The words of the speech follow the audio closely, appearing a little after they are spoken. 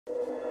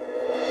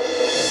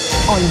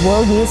on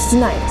World News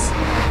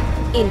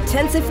Tonight.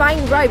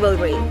 Intensifying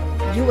rivalry.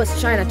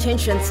 US-China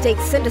tensions take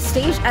center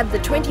stage at the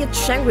 20th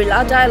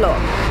Shangri-La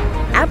Dialogue.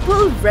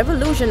 Apple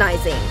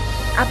revolutionizing.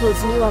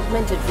 Apple's new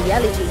augmented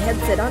reality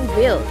headset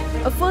unveiled,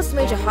 a first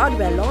major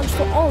hardware launch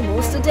for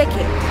almost a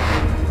decade.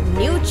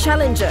 New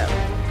challenger.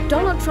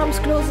 Donald Trump's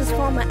closest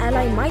former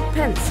ally Mike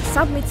Pence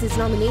submits his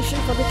nomination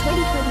for the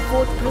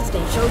 2024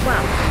 presidential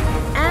round.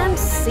 And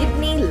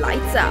Sydney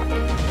lights up.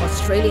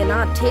 Australian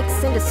art takes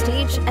center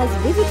stage as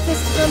Vivid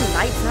Festival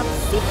lights up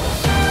Sydney.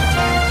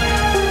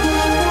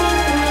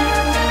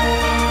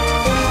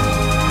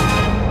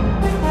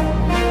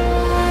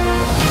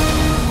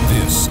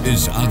 This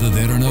is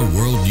Derana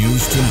World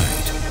News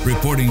Tonight.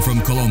 Reporting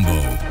from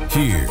Colombo,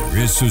 here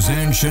is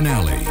Suzanne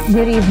Shanali.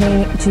 Good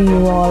evening to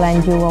you all,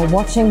 and you are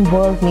watching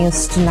World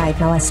News Tonight.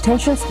 Now, as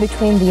tensions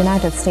between the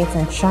United States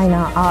and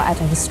China are at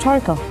a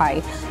historical high,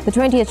 the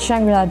 20th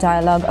Shangri-La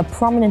Dialogue, a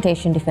prominent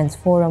Asian defense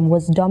forum,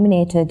 was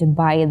dominated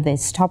by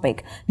this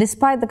topic.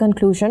 Despite the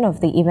conclusion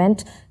of the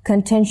event,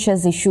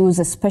 contentious issues,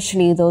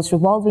 especially those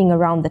revolving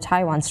around the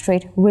Taiwan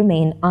Strait,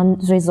 remain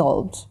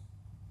unresolved.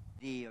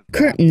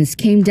 Curtains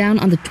came down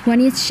on the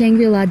 20th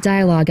Shangri-La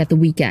Dialogue at the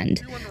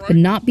weekend, but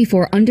not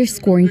before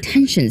underscoring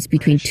tensions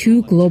between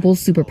two global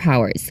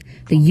superpowers,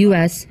 the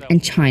US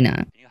and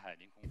China.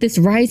 This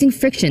rising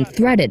friction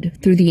threaded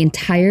through the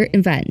entire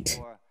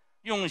event.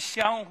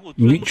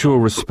 Mutual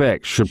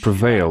respect should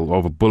prevail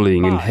over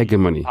bullying and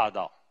hegemony.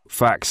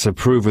 Facts have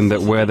proven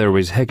that where there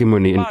is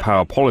hegemony in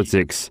power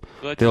politics,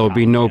 there will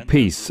be no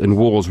peace and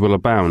wars will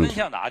abound.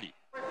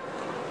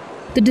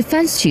 The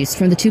defense chiefs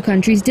from the two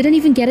countries didn't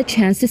even get a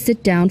chance to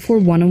sit down for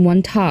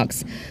one-on-one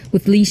talks,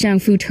 with Li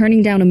Shangfu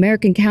turning down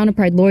American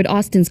counterpart Lloyd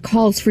Austin's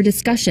calls for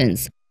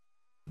discussions.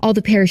 All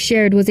the pair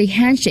shared was a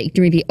handshake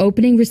during the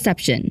opening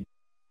reception.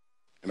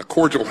 And a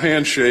cordial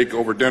handshake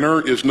over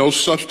dinner is no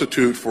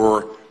substitute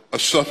for a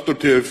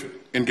substantive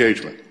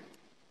engagement.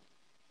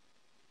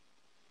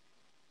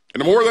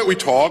 And the more that we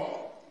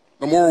talk,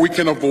 the more we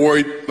can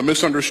avoid the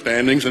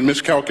misunderstandings and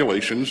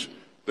miscalculations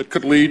that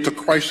could lead to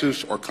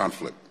crisis or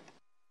conflict.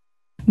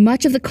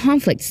 Much of the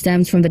conflict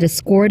stems from the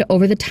discord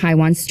over the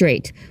Taiwan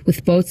Strait,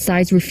 with both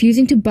sides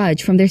refusing to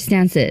budge from their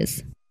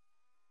stances.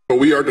 But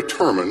we are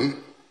determined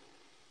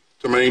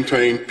to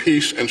maintain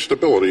peace and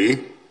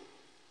stability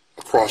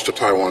across the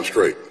Taiwan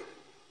Strait.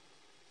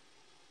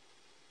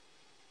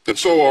 And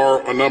so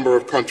are a number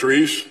of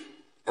countries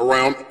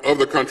around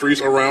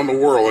the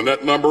world, and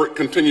that number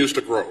continues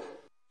to grow.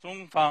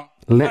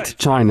 Let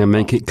China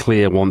make it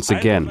clear once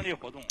again.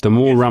 The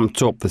more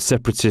ramped up the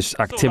separatist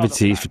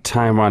activities for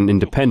Taiwan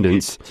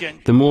independence,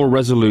 the more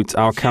resolute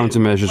our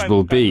countermeasures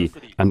will be,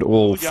 and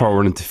all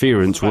foreign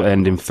interference will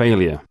end in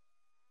failure.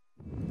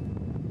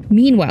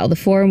 Meanwhile, the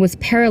forum was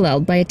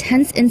paralleled by a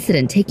tense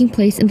incident taking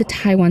place in the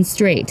Taiwan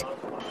Strait.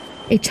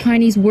 A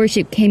Chinese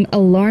warship came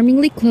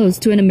alarmingly close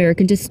to an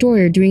American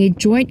destroyer during a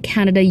joint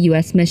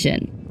Canada-US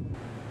mission.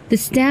 The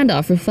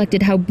standoff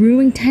reflected how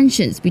brewing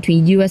tensions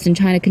between US and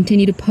China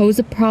continue to pose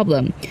a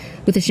problem,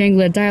 with the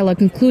Shangri-La Dialogue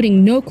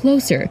concluding no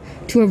closer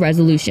to a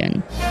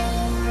resolution.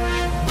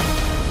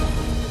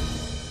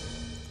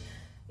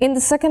 In the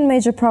second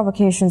major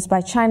provocations by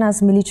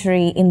China's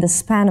military in the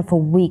span of a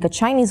week, a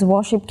Chinese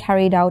warship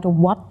carried out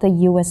what the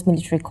US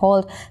military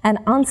called an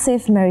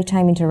unsafe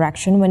maritime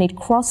interaction when it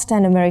crossed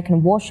an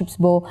American warship's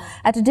bow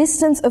at a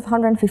distance of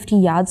 150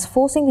 yards,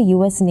 forcing the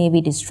US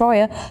Navy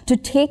destroyer to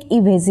take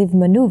evasive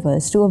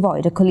maneuvers to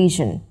avoid a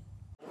collision.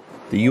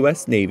 The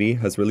U.S. Navy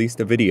has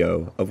released a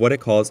video of what it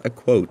calls a,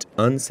 quote,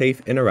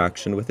 unsafe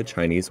interaction with a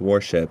Chinese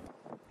warship,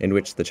 in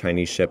which the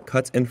Chinese ship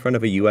cuts in front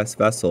of a U.S.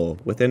 vessel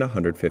within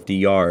 150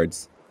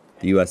 yards.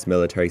 The U.S.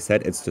 military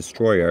said its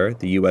destroyer,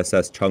 the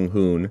USS Chung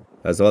Hoon,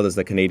 as well as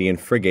the Canadian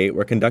frigate,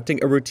 were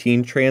conducting a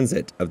routine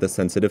transit of the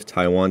sensitive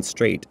Taiwan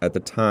Strait at the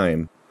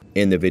time.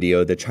 In the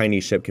video, the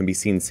Chinese ship can be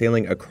seen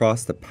sailing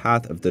across the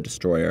path of the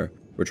destroyer,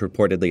 which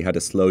reportedly had to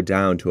slow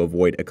down to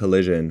avoid a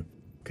collision.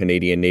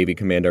 Canadian Navy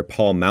Commander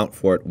Paul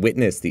Mountfort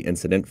witnessed the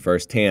incident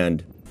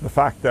firsthand. The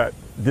fact that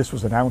this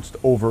was announced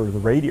over the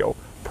radio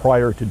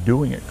prior to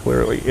doing it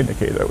clearly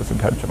indicated that it was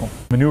intentional.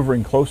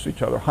 Maneuvering close to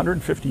each other,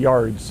 150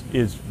 yards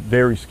is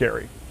very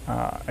scary.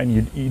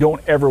 And you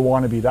don't ever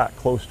want to be that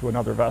close to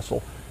another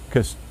vessel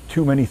because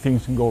too many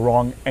things can go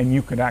wrong and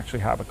you can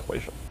actually have a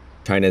collision.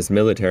 China's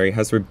military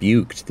has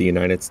rebuked the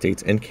United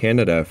States and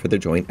Canada for the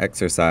joint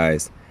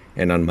exercise.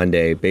 And on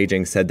Monday,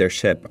 Beijing said their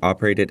ship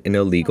operated in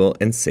a legal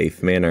and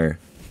safe manner.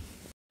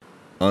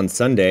 On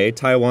Sunday,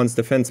 Taiwan's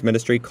defense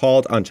ministry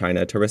called on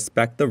China to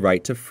respect the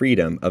right to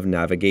freedom of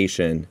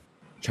navigation.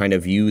 China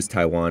views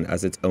Taiwan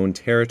as its own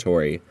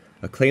territory,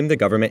 a claim the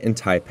government in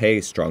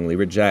Taipei strongly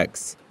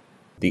rejects.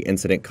 The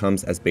incident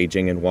comes as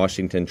Beijing and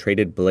Washington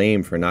traded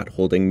blame for not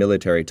holding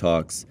military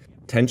talks.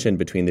 Tension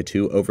between the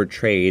two over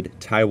trade,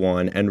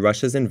 Taiwan, and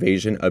Russia's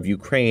invasion of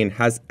Ukraine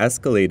has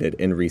escalated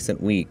in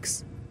recent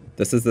weeks.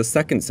 This is the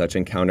second such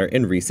encounter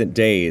in recent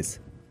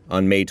days.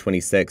 On May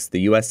 26,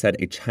 the U.S. said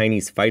a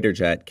Chinese fighter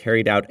jet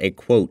carried out a,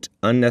 quote,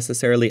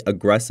 unnecessarily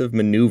aggressive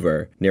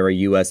maneuver near a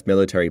U.S.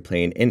 military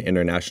plane in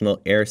international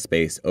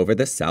airspace over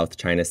the South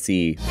China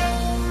Sea.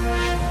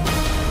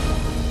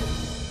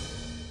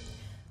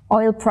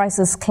 Oil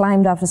prices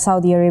climbed after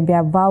Saudi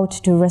Arabia vowed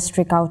to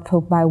restrict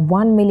output by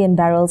 1 million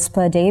barrels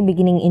per day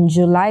beginning in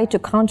July to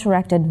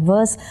counteract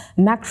adverse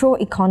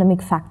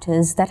macroeconomic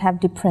factors that have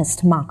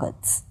depressed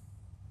markets.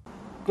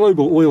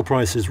 Global oil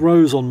prices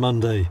rose on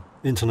Monday.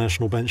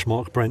 International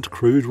benchmark Brent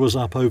crude was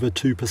up over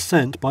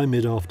 2% by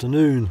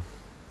mid-afternoon.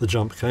 The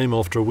jump came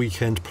after a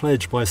weekend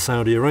pledge by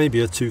Saudi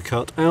Arabia to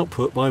cut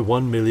output by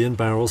 1 million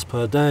barrels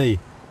per day.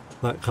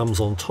 That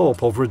comes on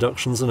top of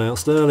reductions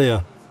announced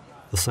earlier.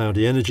 The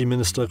Saudi energy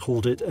minister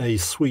called it a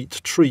sweet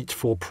treat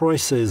for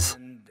prices.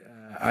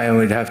 I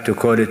would have to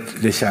call it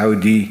the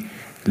Saudi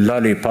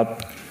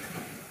lollipop,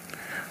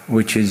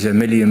 which is 1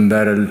 million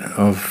barrel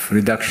of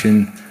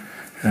reduction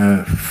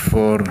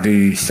for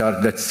the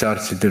start that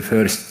starts at the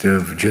 1st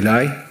of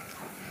July.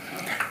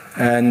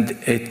 And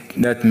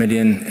that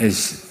million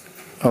is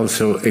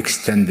also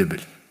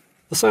extendable.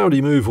 The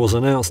Saudi move was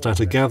announced at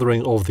a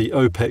gathering of the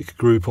OPEC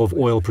group of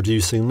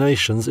oil-producing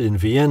nations in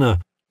Vienna.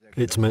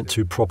 It's meant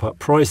to prop up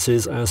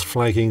prices as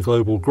flagging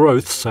global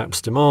growth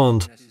saps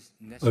demand.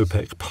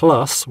 OPEC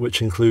Plus, which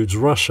includes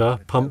Russia,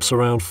 pumps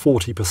around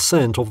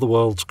 40% of the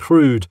world's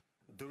crude.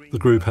 The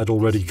group had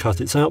already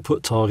cut its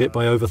output target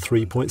by over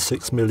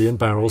 3.6 million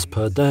barrels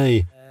per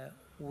day.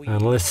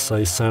 Analysts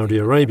say Saudi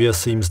Arabia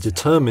seems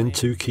determined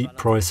to keep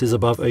prices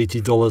above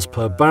 $80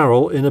 per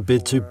barrel in a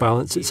bid to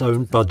balance its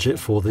own budget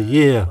for the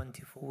year.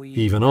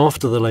 Even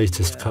after the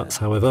latest cuts,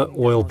 however,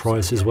 oil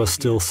prices were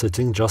still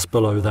sitting just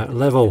below that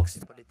level.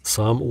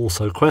 Some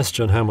also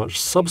question how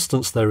much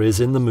substance there is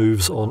in the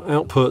moves on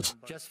output.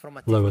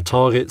 Lower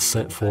targets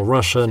set for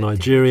Russia,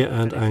 Nigeria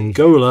and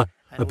Angola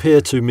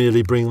appear to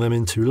merely bring them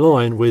into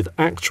line with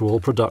actual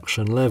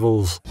production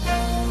levels.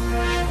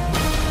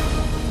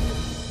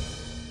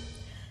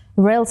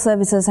 Rail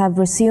services have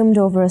resumed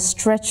over a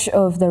stretch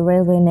of the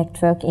railway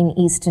network in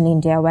eastern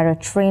India, where a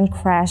train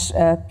crash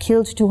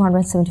killed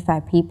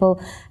 275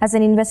 people as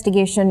an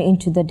investigation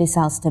into the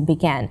disaster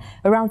began.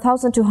 Around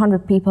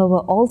 1,200 people were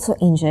also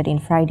injured in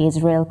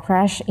Friday's rail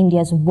crash,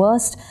 India's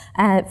worst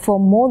for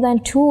more than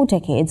 2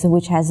 decades,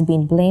 which has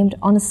been blamed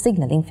on a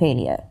signalling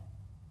failure.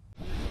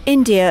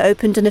 India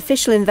opened an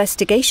official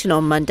investigation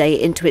on Monday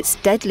into its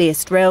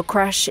deadliest rail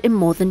crash in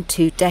more than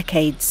 2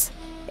 decades.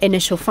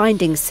 Initial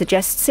findings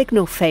suggest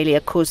signal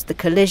failure caused the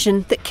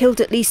collision that killed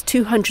at least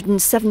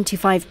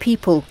 275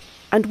 people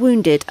and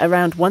wounded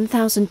around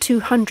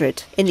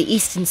 1,200 in the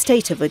eastern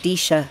state of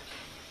Odisha.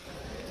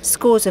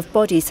 Scores of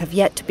bodies have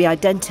yet to be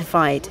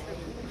identified,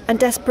 and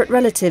desperate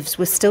relatives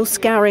were still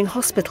scouring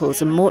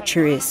hospitals and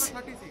mortuaries.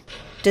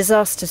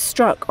 Disaster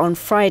struck on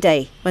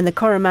Friday when the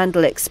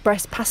Coromandel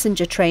Express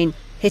passenger train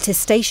hit a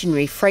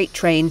stationary freight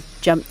train,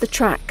 jumped the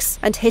tracks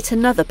and hit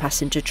another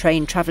passenger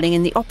train travelling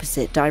in the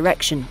opposite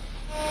direction.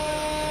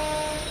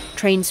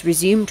 Trains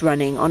resumed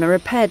running on a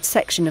repaired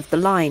section of the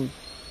line,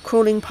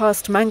 crawling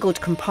past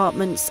mangled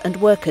compartments and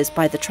workers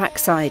by the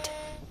trackside.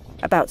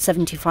 About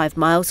 75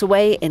 miles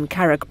away in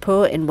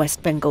Kharagpur in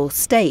West Bengal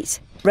state,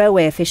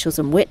 railway officials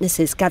and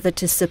witnesses gathered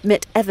to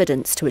submit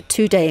evidence to a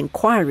 2-day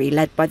inquiry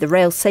led by the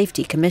Rail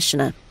Safety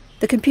Commissioner.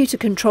 The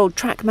computer-controlled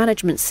track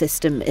management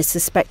system is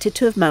suspected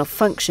to have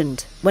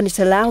malfunctioned when it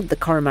allowed the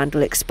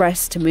Coromandel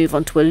Express to move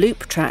onto a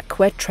loop track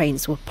where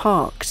trains were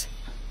parked.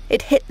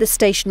 It hit the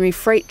stationary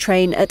freight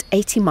train at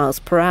 80 miles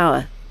per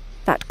hour.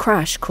 That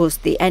crash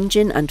caused the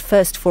engine and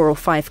first 4 or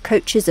 5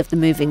 coaches of the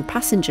moving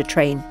passenger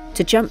train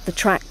to jump the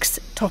tracks,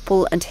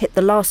 topple and hit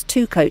the last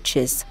 2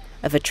 coaches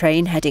of a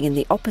train heading in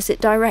the opposite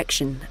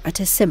direction at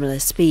a similar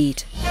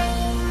speed.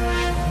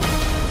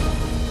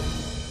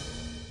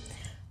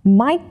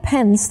 Mike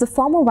Pence, the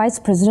former Vice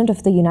President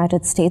of the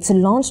United States,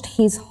 launched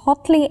his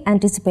hotly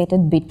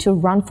anticipated bid to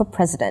run for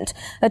president,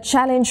 a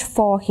challenge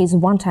for his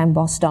one-time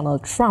boss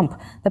Donald Trump.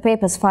 The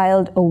papers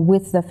filed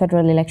with the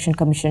Federal Election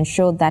Commission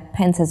showed that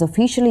Pence has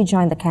officially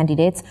joined the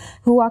candidates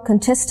who are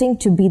contesting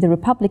to be the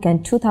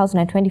Republican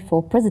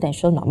 2024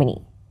 presidential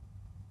nominee.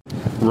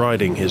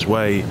 Riding his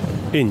way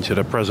into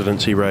the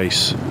presidency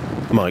race,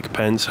 Mike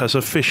Pence has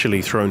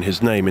officially thrown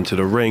his name into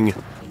the ring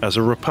as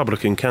a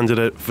Republican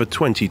candidate for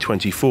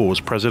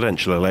 2024's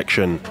presidential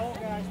election.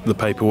 The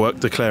paperwork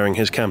declaring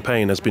his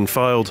campaign has been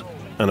filed,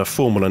 and a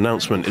formal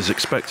announcement is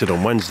expected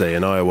on Wednesday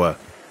in Iowa.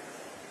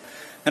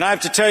 And I have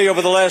to tell you,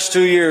 over the last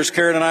 2 years,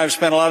 Karen and I have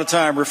spent a lot of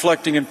time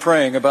reflecting and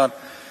praying about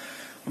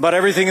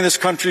everything in this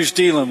country's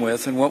dealing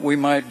with and what we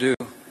might do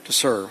to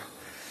serve.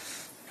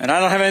 And I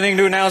don't have anything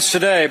to announce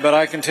today, but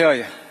I can tell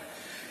you,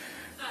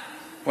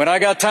 when I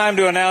got time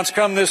to announce,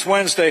 come this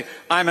Wednesday,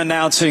 I'm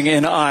announcing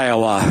in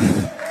Iowa.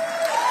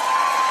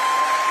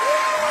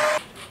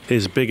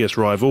 His biggest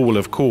rival will,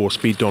 of course,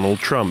 be Donald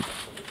Trump,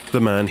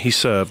 the man he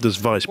served as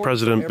vice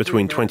president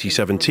between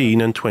 2017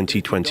 and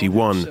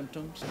 2021.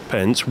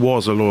 Pence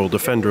was a loyal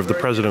defender of the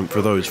president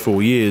for those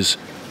 4 years,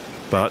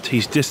 But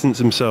he's distanced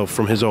himself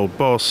from his old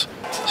boss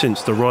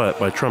since the riot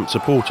by Trump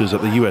supporters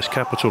at the US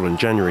Capitol in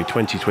January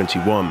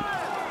 2021.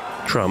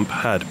 Trump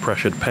had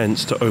pressured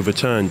Pence to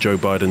overturn Joe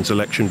Biden's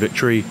election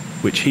victory,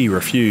 which he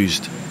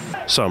refused.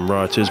 Some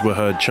rioters were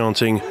heard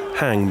chanting,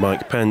 "Hang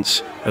Mike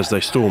Pence," as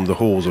they stormed the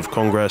halls of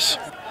Congress.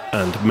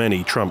 And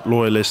many Trump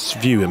loyalists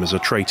view him as a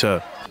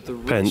traitor.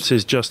 Pence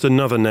is just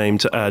another name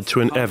to add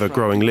to an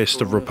ever-growing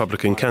list of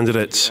Republican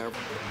candidates.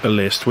 A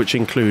list which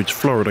includes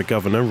Florida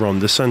Governor Ron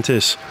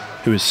DeSantis,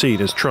 who is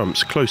seen as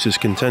Trump's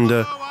closest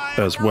contender,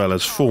 as well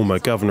as former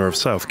Governor of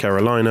South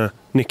Carolina,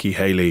 Nikki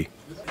Haley.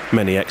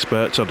 Many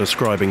experts are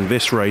describing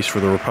this race for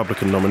the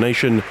Republican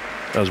nomination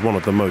as one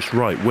of the most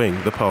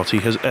right-wing the party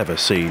has ever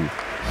seen.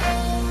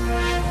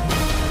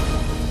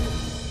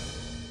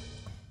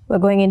 We're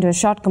going into a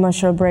short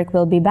commercial break.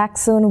 We'll be back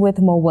soon with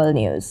more world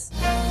news.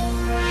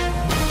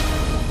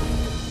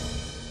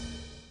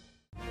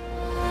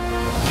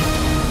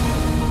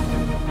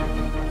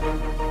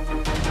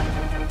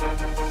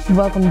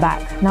 Welcome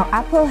back. Now,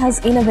 Apple has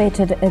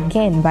innovated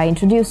again by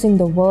introducing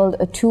the world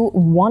to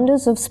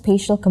wonders of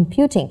spatial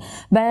computing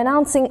by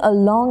announcing a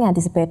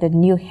long-anticipated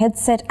new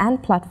headset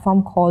and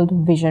platform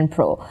called Vision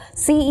Pro.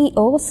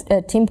 CEO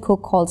Tim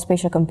Cook called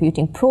spatial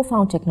computing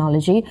profound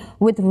technology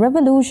with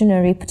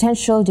revolutionary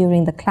potential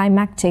during the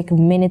climactic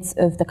minutes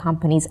of the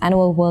company's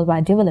annual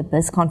Worldwide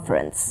Developers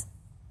Conference.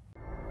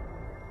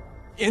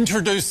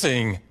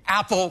 Introducing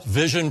Apple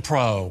Vision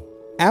Pro.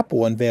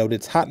 Apple unveiled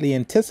its hotly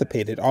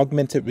anticipated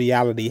augmented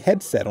reality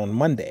headset on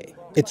Monday,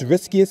 its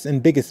riskiest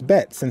and biggest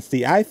bet since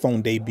the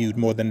iPhone debuted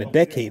more than a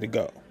decade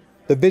ago.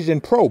 The Vision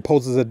Pro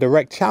poses a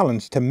direct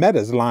challenge to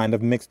Meta's line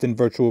of mixed and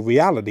virtual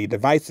reality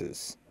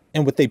devices.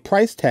 And with a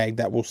price tag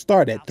that will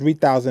start at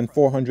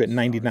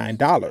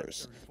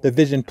 $3,499, the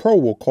Vision Pro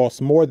will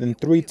cost more than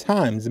 3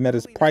 times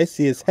Meta's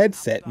priciest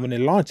headset when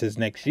it launches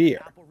next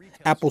year.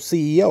 Apple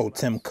CEO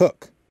Tim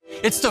Cook.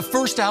 It's the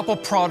first Apple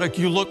product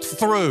you looked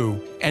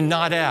through and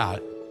not at.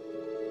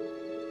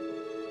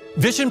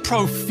 Vision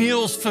Pro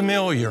feels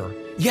familiar,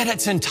 yet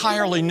it's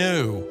entirely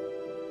new.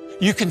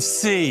 You can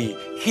see,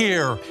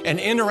 hear, and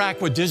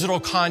interact with digital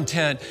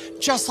content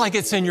just like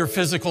it's in your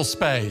physical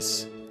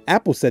space.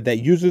 Apple said that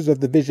users of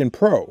the Vision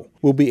Pro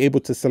will be able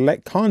to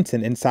select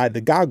content inside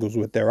the goggles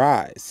with their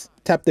eyes,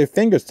 tap their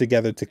fingers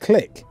together to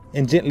click,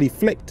 and gently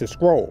flick to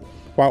scroll,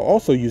 while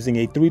also using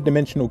a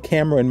 3-dimensional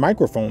camera and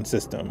microphone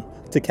system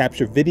to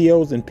capture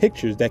videos and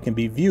pictures that can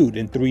be viewed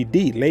in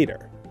 3D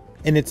later.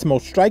 In its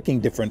most striking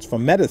difference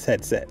from Meta's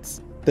headsets,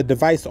 the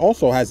device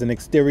also has an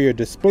exterior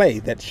display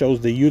that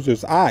shows the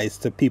user's eyes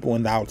to people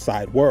in the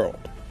outside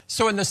world.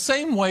 So in the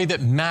same way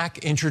that Mac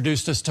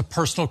introduced us to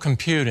personal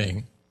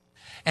computing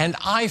and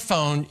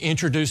iPhone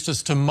introduced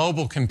us to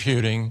mobile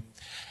computing,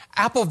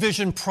 Apple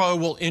Vision Pro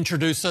will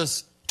introduce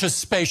us to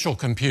spatial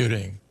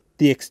computing.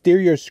 The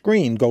exterior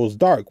screen goes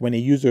dark when a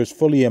user is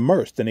fully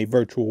immersed in a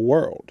virtual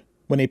world.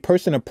 When a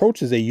person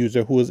approaches a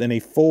user who is in a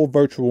full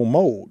virtual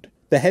mode,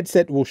 the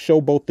headset will show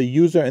both the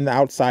user and the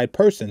outside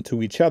person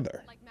to each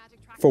other.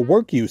 For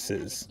work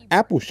uses,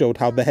 Apple showed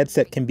how the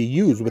headset can be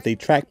used with a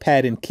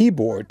trackpad and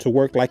keyboard to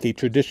work like a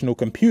traditional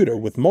computer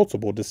with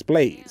multiple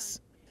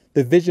displays.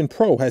 The Vision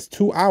Pro has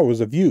 2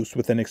 hours of use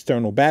with an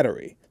external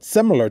battery,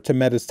 similar to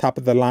Meta's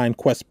top-of-the-line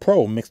Quest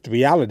Pro mixed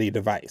reality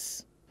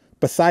device.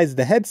 Besides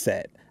the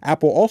headset,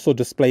 Apple also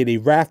displayed a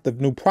raft of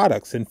new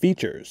products and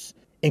features,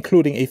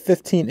 including a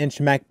 15-inch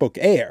MacBook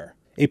Air,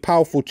 a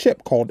powerful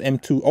chip called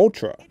M2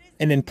 Ultra,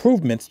 and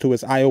improvements to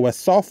its iOS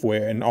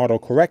software and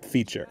autocorrect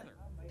feature.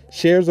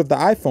 Shares of the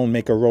iPhone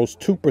maker rose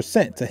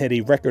 2% to hit a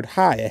record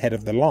high ahead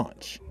of the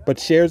launch, but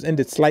shares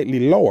ended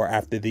slightly lower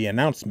after the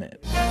announcement.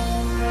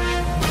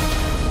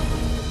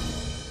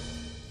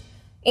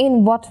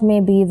 In what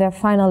may be their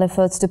final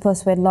efforts to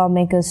persuade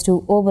lawmakers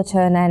to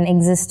overturn an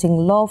existing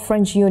law,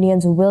 French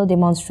unions will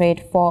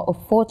demonstrate for a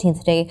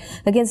 14th day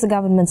against the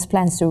government's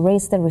plans to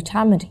raise the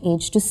retirement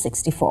age to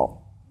 64.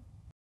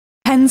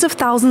 Tens of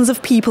thousands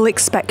of people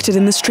expected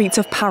in the streets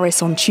of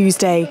Paris on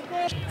Tuesday,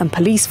 and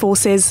police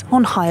forces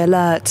on high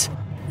alert.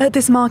 At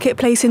this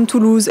marketplace in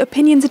Toulouse,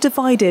 opinions are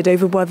divided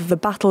over whether the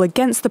battle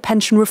against the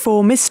pension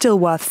reform is still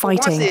worth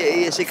fighting.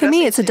 For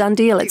me, it's a done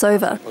deal. It's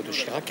over.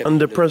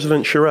 Under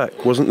President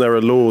Chirac, wasn't there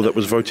a law that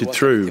was voted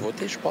through?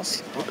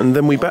 And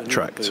then we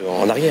backtracked.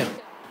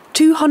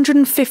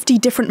 250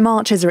 different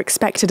marches are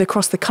expected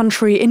across the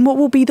country in what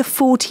will be the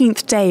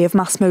 14th day of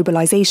mass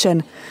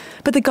mobilisation.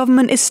 But the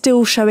government is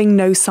still showing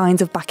no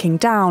signs of backing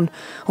down.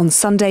 On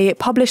Sunday, it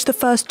published the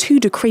first 2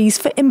 decrees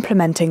for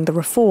implementing the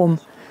reform.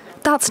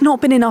 That's not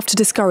been enough to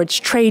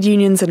discourage trade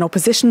unions and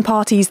opposition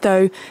parties,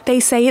 though. They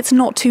say it's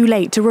not too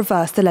late to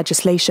reverse the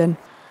legislation.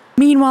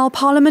 Meanwhile,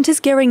 Parliament is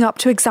gearing up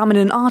to examine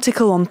an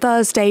article on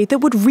Thursday that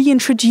would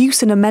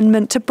reintroduce an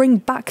amendment to bring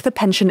back the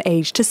pension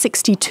age to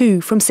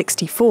 62 from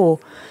 64.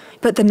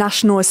 But the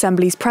National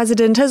Assembly's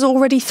president has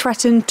already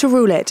threatened to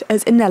rule it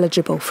as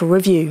ineligible for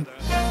review.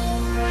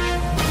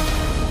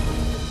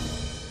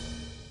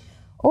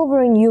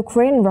 Over in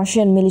Ukraine,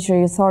 Russian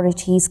military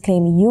authorities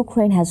claim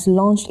Ukraine has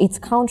launched its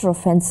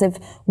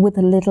counteroffensive with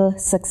little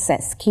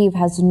success. Kyiv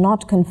has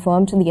not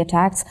confirmed the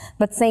attacks,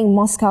 but saying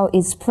Moscow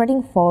is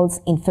spreading false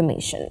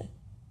information.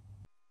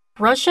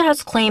 Russia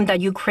has claimed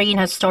that Ukraine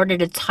has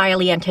started its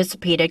highly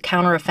anticipated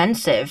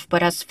counteroffensive,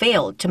 but has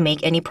failed to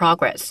make any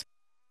progress.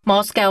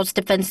 Moscow's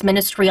defense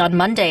ministry on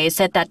Monday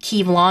said that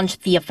Kyiv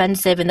launched the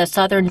offensive in the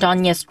southern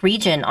Donetsk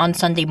region on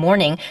Sunday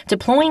morning,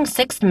 deploying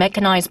 6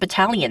 mechanized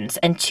battalions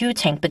and 2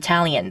 tank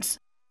battalions.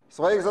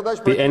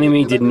 The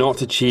enemy did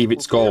not achieve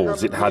its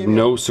goals. It had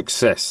no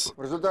success.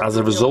 As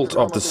a result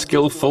of the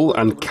skillful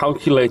and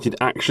calculated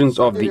actions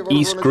of the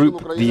East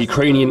Group, the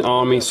Ukrainian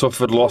army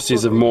suffered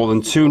losses of more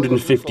than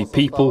 250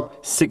 people,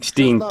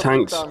 16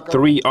 tanks,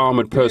 3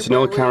 armored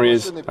personnel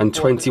carriers, and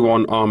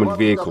 21 armored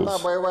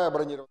vehicles.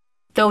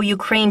 Though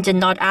Ukraine did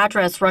not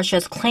address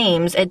Russia's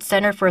claims, its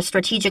Center for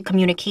Strategic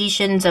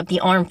Communications of the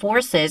Armed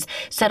Forces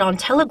said on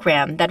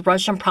Telegram that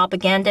Russian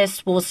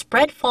propagandists will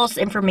spread false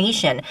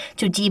information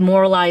to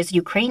demoralize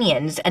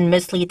Ukrainians and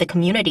mislead the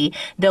community,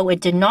 though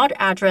it did not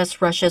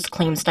address Russia's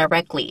claims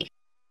directly.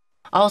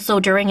 Also,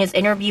 during his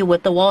interview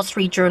with the Wall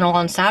Street Journal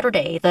on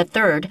Saturday, the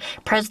 3rd,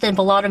 President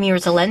Volodymyr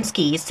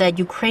Zelensky said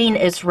Ukraine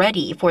is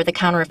ready for the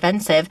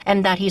counteroffensive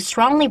and that he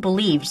strongly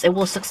believes it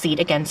will succeed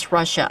against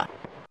Russia.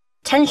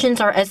 Tensions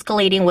are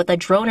escalating with a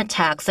drone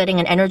attack setting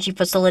an energy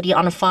facility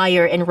on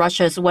fire in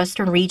Russia's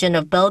western region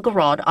of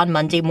Belgorod on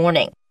Monday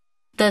morning.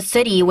 The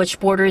city, which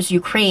borders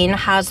Ukraine,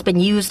 has been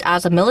used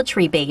as a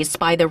military base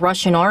by the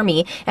Russian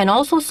army and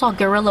also saw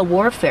guerrilla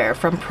warfare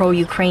from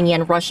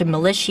pro-Ukrainian Russian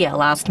militia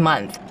last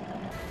month.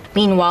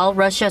 Meanwhile,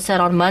 Russia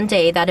said on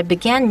Monday that it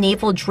began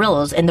naval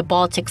drills in the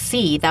Baltic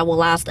Sea that will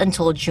last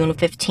until June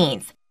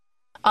 15th.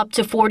 Up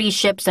to 40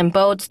 ships and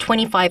boats,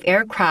 25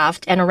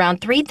 aircraft, and around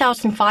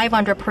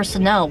 3,500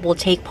 personnel will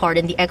take part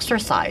in the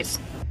exercise.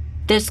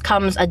 This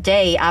comes a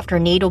day after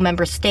NATO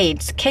member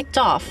states kicked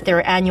off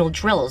their annual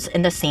drills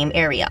in the same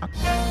area.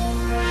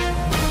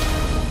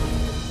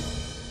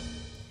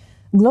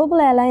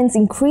 Global airlines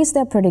increased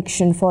their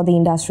prediction for the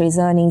industry's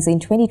earnings in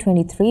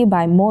 2023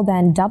 by more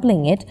than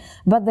doubling it,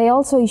 but they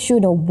also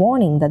issued a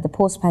warning that the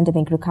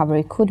post-pandemic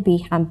recovery could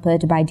be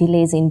hampered by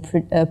delays in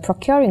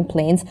procuring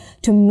planes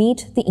to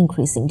meet the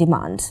increasing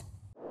demand.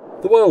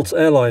 The world's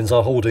airlines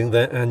are holding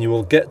their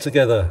annual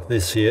get-together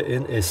this year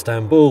in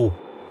Istanbul,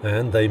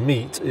 and they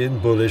meet in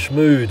bullish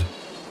mood.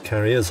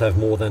 Carriers have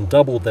more than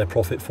doubled their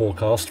profit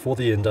forecast for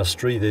the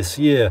industry this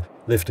year,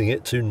 lifting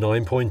it to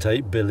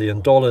 $9.8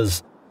 billion.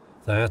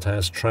 That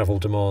as travel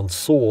demand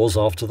soars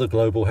after the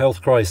global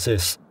health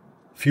crisis.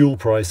 Fuel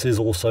prices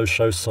also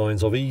show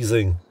signs of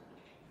easing.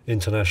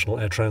 International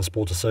Air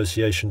Transport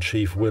Association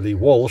Chief Willie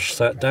Walsh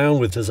sat down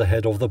with us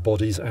ahead of the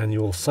body's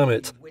annual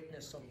summit.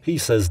 He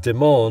says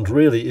demand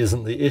really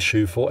isn't the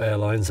issue for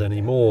airlines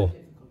anymore.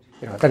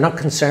 They're not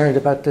concerned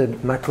about the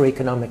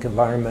macroeconomic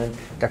environment.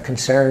 They're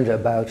concerned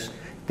about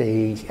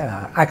the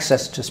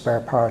access to spare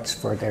parts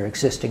for their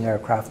existing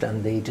aircraft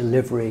and the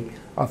delivery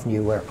of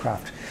new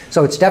aircraft.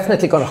 So it's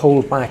definitely going to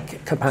hold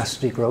back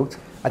capacity growth.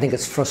 I think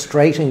it's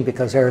frustrating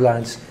because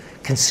airlines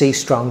can see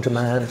strong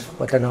demand,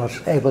 but they're not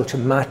able to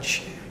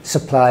match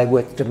supply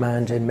with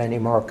demand in many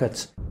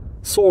markets.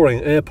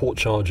 Soaring airport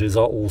charges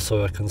are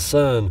also a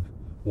concern.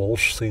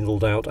 Walsh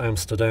singled out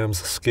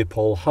Amsterdam's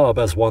Schiphol hub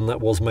as one that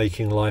was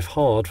making life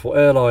hard for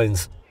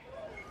airlines.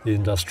 The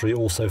industry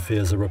also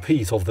fears a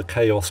repeat of the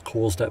chaos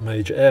caused at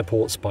major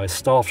airports by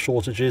staff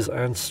shortages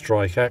and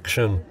strike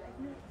action.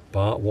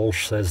 But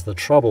Walsh says the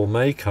trouble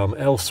may come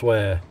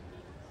elsewhere.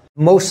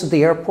 Most of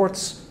the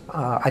airports,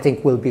 I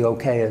think, will be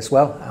okay as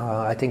well.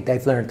 I think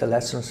they've learned the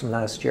lessons from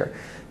last year.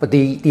 But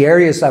the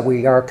areas that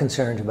we are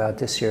concerned about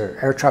this year,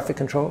 air traffic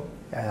control,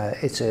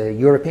 it's a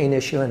European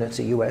issue and it's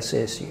a US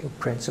issue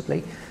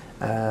principally.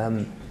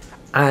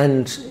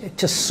 And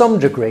to some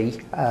degree,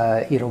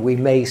 we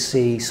may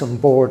see some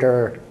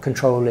border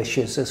control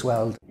issues as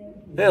well.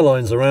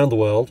 Airlines around the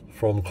world,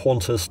 from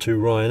Qantas to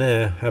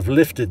Ryanair, have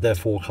lifted their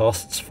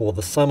forecasts for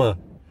the summer.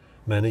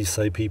 Many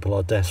say people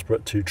are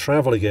desperate to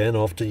travel again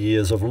after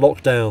years of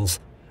lockdowns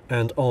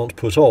and aren't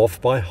put off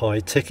by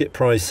high ticket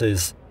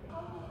prices.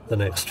 The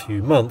next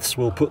few months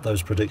will put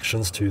those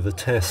predictions to the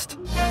test.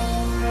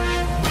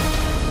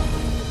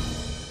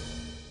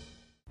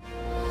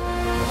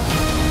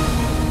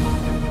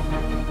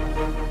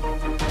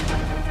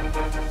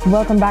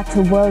 Welcome back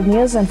to World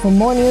News, and for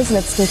more news,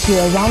 let's take you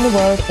around the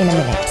world in a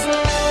minute.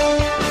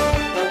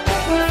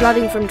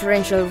 Flooding from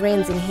torrential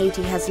rains in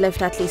Haiti has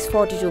left at least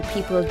 42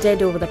 people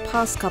dead over the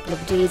past couple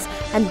of days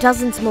and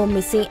dozens more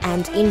missing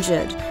and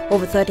injured.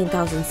 Over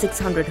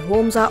 13,600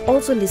 homes are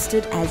also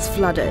listed as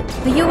flooded.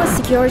 The US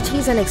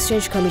Securities and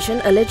Exchange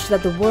Commission alleged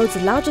that the world's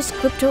largest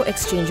crypto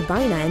exchange,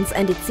 Binance,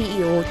 and its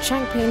CEO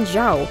Changpeng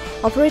Zhao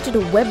operated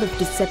a web of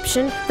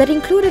deception that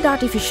included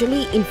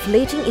artificially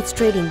inflating its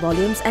trading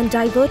volumes and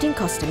diverting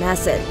customer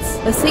assets.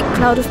 A thick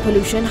cloud of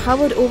pollution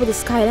hovered over the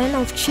skyline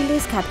of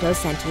Chile's capital,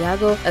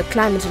 Santiago. A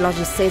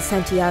climatologist says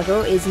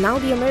Santiago is now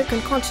the American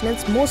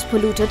continent's most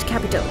polluted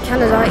capital.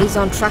 Canada is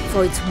on track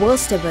for its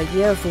worst ever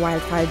year of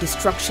wildfire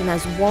destruction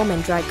as warm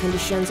and dry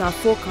conditions are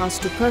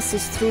forecast to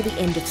persist through the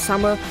end of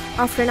summer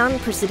after an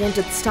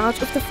unprecedented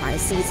start of the fire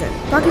season.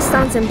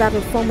 Pakistan's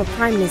embattled former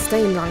Prime Minister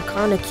Imran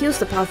Khan accused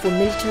the powerful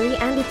military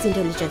and its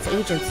intelligence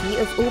agency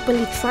of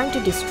openly trying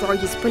to destroy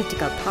his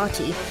political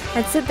party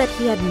and said that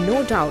he had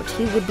no doubt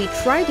he would be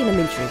tried in a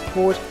military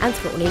court and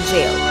thrown in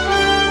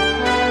jail.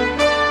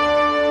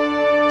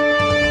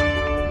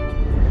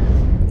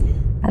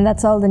 And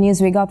that's all the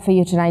news we got for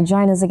you tonight.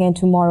 Join us again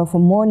tomorrow for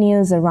more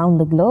news around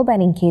the globe.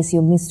 And in case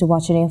you missed to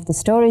watch any of the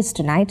stories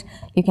tonight,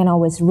 you can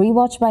always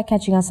rewatch by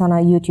catching us on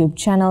our YouTube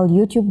channel,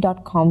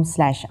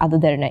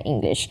 youtube.com/Derana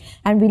English.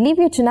 And we leave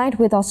you tonight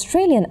with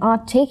Australian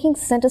art taking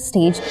center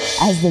stage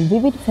as the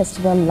Vivid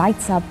Festival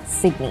lights up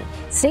Sydney.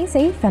 Stay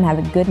safe and have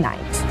a good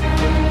night.